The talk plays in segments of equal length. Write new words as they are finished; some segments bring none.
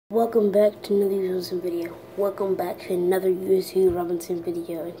Welcome back to another YouTube video. Welcome back to another YouTube Robinson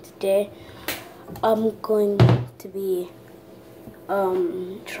video. And today, I'm going to be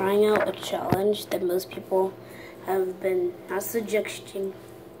trying out a challenge that most people have been suggesting.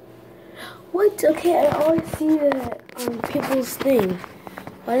 What? Okay, I always see that on people's thing.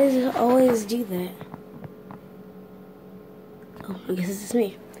 Why does it always do that? Oh, I guess it's just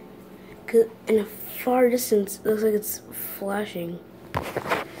me. 'Cause in a far distance, it looks like it's flashing.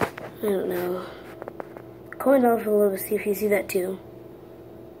 I don't know. Comment down below to see if you see that too.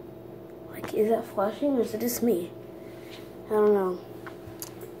 Like, is that flashing or is it just me? I don't know.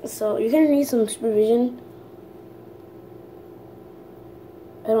 So, you're gonna need some supervision.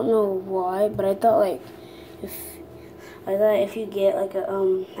 I don't know why, but I thought if you get like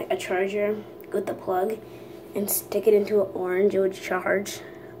a charger with the plug and stick it into an orange, it would charge.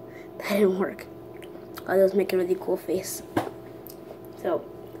 That didn't work. I was making a really cool face. So,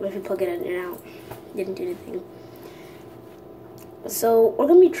 if you plug it in and out, didn't do anything. So we're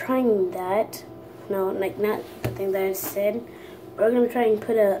gonna be trying that. No, like not the thing that I said. We're gonna try and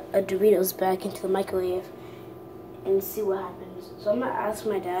put a Doritos back into the microwave and see what happens. So I'm gonna ask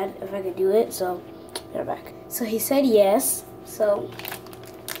my dad if I could do it. So they're back. So he said yes. So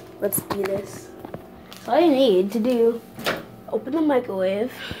let's do this. So all you need to do, open the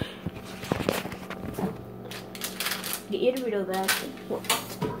microwave, get your Dorito back. Well,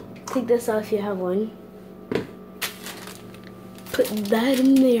 take this out if you have one. Put that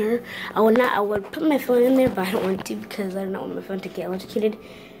in there. I would put my phone in there, but I don't want to because I don't want my phone to get electrocuted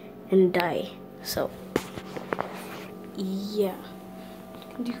and die. So, yeah.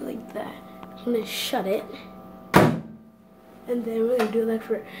 Do it like that. I'm gonna shut it. And then we're gonna do it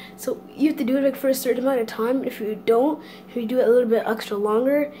like so you have to do it like for a certain amount of time. If you do it a little bit extra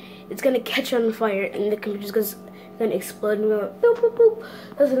longer, it's gonna catch on fire and the computer's gonna explode and go boop boop boop.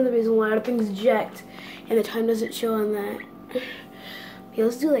 That's another reason why the thing's jacked and the time doesn't show on that. Okay,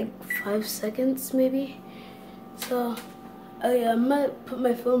 let's do like 5 seconds maybe. So, oh yeah, I might put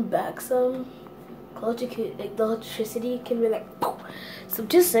my phone back some. Like the electricity can be like poof. So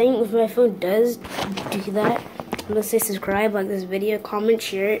just saying, if my phone does do that, I'm gonna say subscribe, like this video, comment,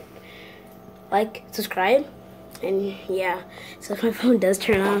 share it, like, subscribe, and yeah. So if my phone does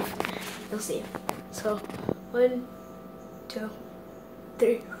turn off, you'll see. So 1, 2,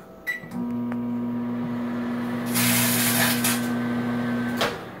 3.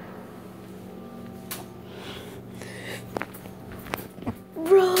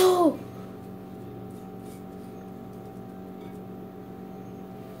 Bro!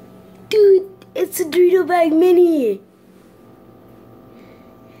 Dude, it's a Dorito Bag Mini!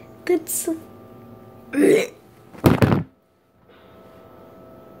 That's...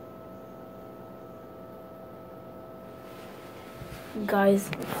 Guys,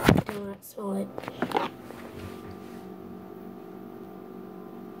 do not smell it.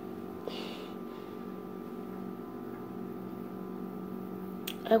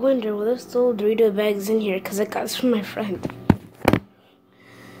 I wonder, will there's still Dorito bags in here? Because I got this from my friend.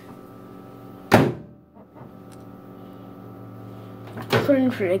 Put it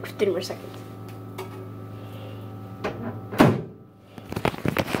in for like 15 more seconds.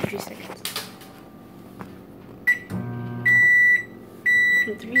 3 seconds.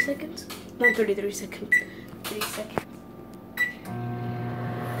 3 seconds? Not 33 seconds. 3 seconds.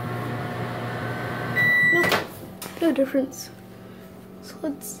 Nope. No difference. So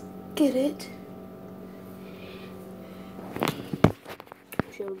let's get it.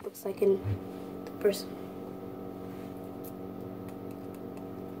 See what it looks like in the person.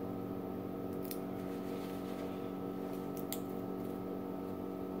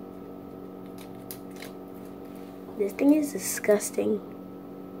 This thing is disgusting.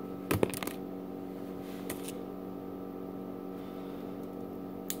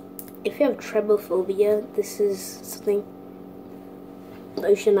 If you have trypophobia, this is something that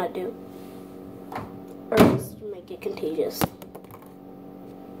you should not do, or else you might get contagious.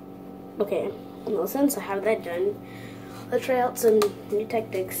 Okay, well, since I have that done, let's try out some new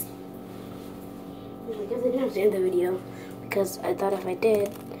tactics. I guess I didn't have to end the video because I thought if I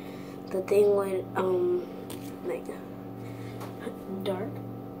did, the thing would like dark,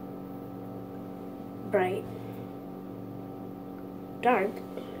 bright, dark,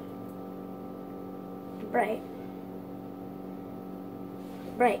 bright,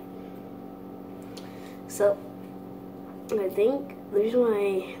 bright. So I think the reason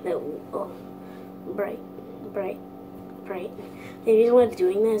why bright. The reason why I'm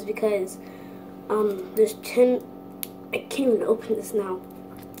doing that is because there's 10. I can't even open this now.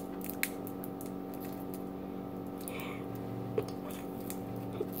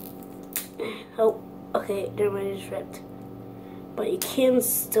 Oh, okay, never mind, it's ripped. But you can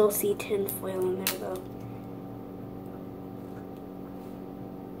still see tin foil in there though.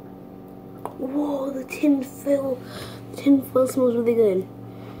 Whoa, the tin foil smells really good.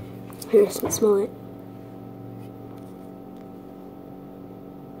 Here, smell it.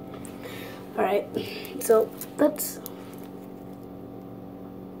 Alright, so that's...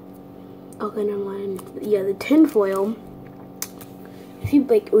 Okay, never mind. Yeah, the tin foil.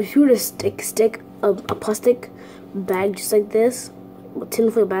 If you were to stick a plastic bag just like this, a tin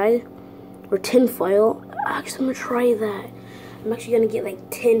foil bag, or tin foil, actually I'm gonna try that. I'm actually gonna get like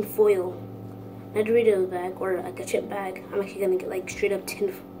tin foil, not a Doritos bag or like a chip bag. I'm actually gonna get like straight up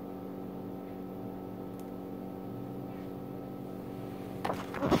tin foil.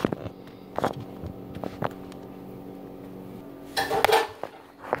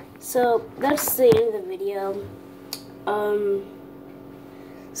 So that's the end of the video.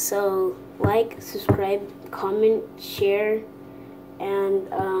 So like, subscribe, comment, share, and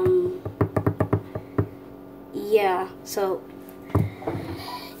yeah. So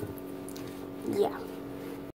yeah.